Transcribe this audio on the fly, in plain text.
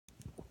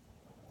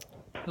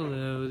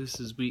Hello, this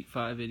is week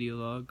 5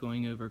 ideologue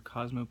going over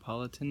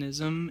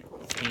Cosmopolitanism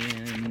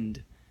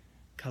and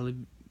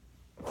Kailash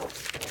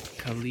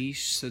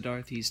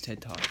Satyarthi's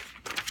TED Talk.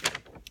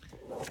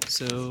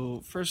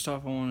 So first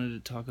off, I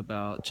wanted to talk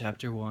about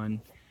Chapter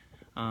 1.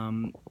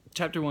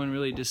 Chapter 1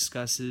 really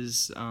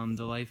discusses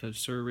the life of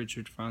Sir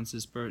Richard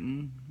Francis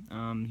Burton.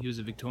 He was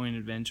a Victorian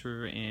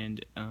adventurer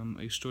and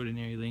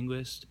extraordinary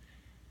linguist.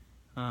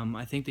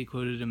 I think they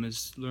quoted him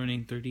as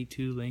learning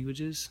 32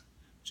 languages,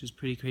 which is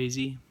pretty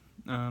crazy.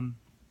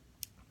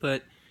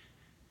 But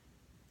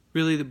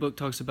really the book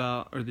talks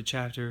about, or the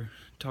chapter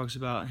talks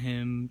about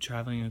him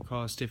traveling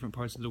across different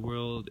parts of the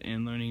world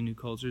and learning new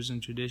cultures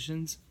and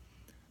traditions.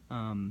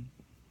 I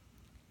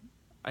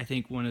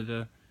think one of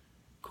the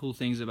cool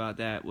things about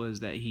that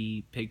was that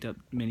he picked up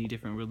many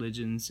different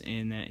religions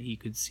and that he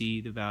could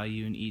see the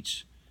value in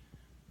each.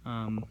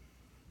 He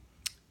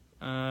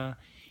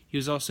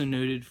was also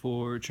noted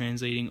for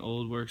translating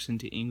old works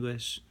into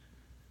English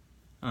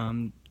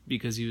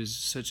because he was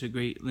such a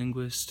great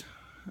linguist.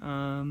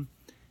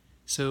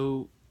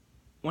 So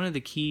one of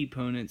the key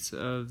components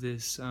of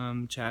this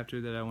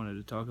chapter that I wanted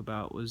to talk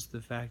about was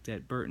the fact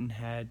that Burton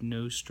had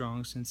no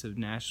strong sense of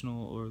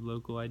national or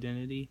local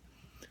identity.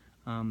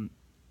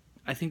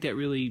 I think that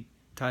really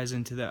ties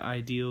into the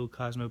ideal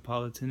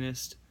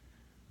cosmopolitanist,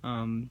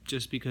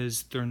 just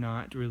because they're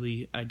not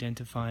really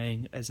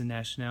identifying as a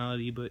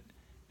nationality, but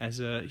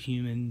as a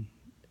human,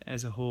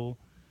 as a whole,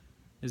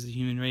 as a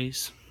human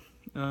race.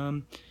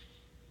 And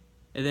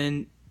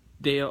then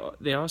they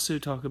also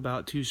talk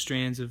about two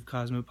strands of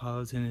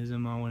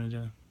cosmopolitanism I wanted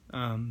to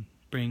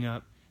bring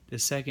up. The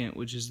second,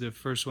 which is the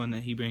first one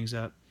that he brings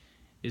up,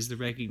 is the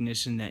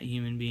recognition that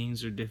human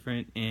beings are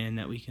different and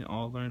that we can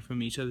all learn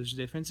from each other's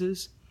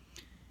differences.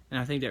 And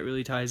I think that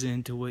really ties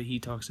into what he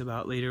talks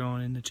about later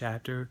on in the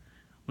chapter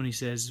when he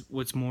says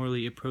what's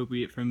morally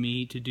appropriate for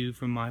me to do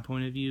from my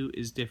point of view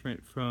is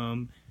different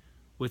from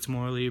what's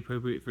morally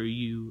appropriate for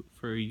you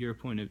for your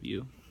point of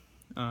view.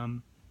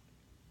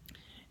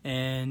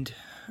 And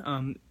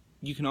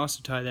you can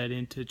also tie that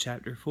into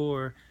chapter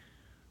 4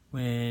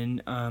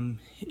 when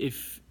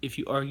if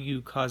you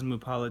argue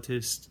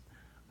cosmopolitist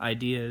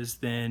ideas,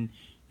 then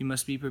you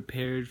must be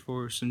prepared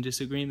for some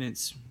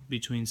disagreements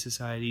between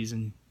societies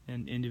and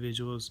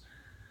individuals,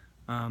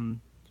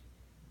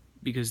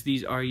 because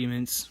these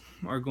arguments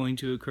are going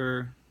to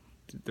occur.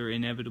 They're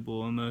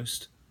inevitable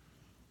almost.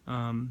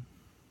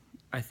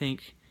 I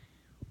think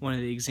one of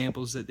the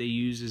examples that they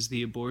use is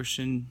the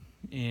abortion,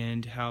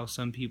 and how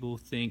some people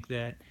think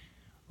that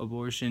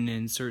abortion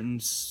in certain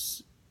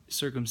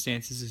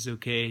circumstances is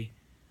okay,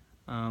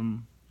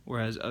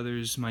 whereas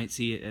others might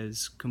see it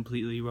as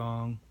completely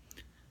wrong.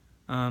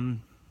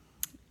 And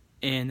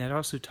that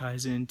also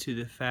ties into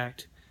the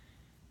fact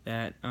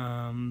that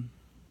when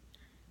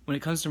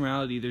it comes to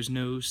morality, there's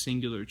no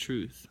singular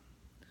truth.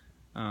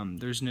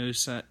 There's no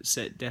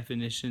set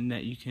definition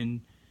that you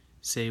can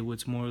say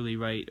what's morally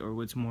right or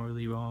what's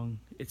morally wrong.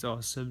 It's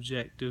all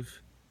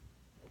subjective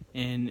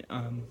and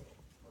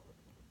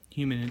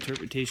human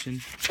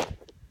interpretation.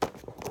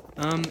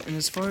 And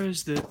as far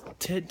as the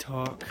TED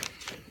Talk,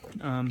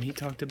 he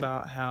talked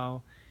about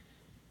how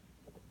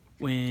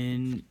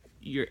when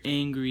you're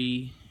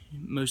angry,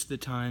 most of the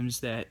times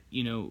that,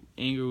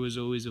 anger was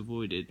always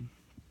avoided.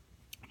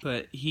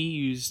 But he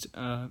used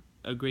a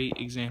great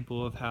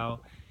example of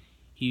how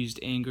he used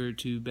anger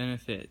to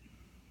benefit.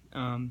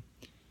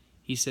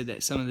 He said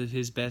that some of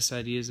his best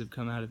ideas have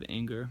come out of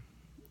anger.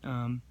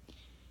 And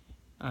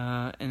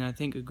I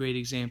think a great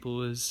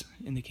example is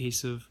in the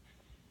case of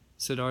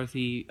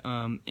Satyarthi.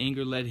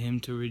 Anger led him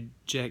to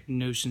reject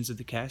notions of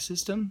the caste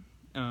system.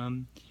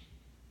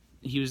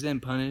 He was then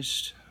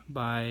punished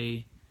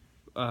by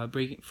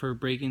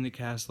breaking the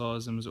caste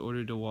laws and was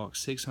ordered to walk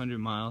 600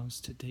 miles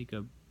to take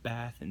a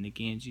bath in the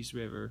Ganges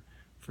River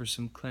for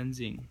some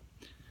cleansing.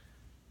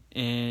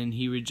 And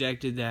he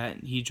rejected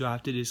that. He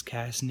dropped his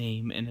caste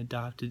name and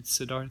adopted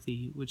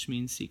Satyarthi, which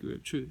means seeker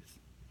of truth.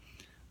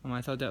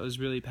 I thought that was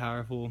really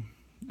powerful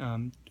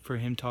for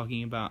him,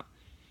 talking about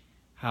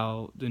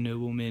how the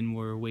noblemen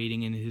were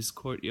waiting in his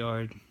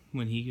courtyard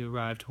when he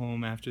arrived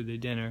home after the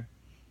dinner.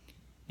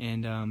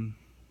 And,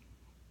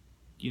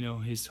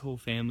 his whole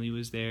family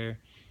was there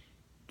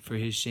for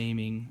his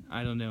shaming.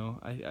 I don't know.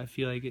 I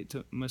feel like it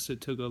must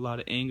have took a lot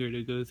of anger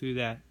to go through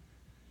that,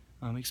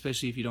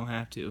 especially if you don't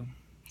have to.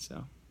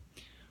 So,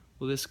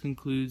 well, this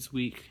concludes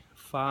week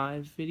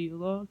 5 video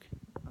log.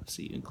 I'll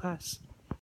see you in class.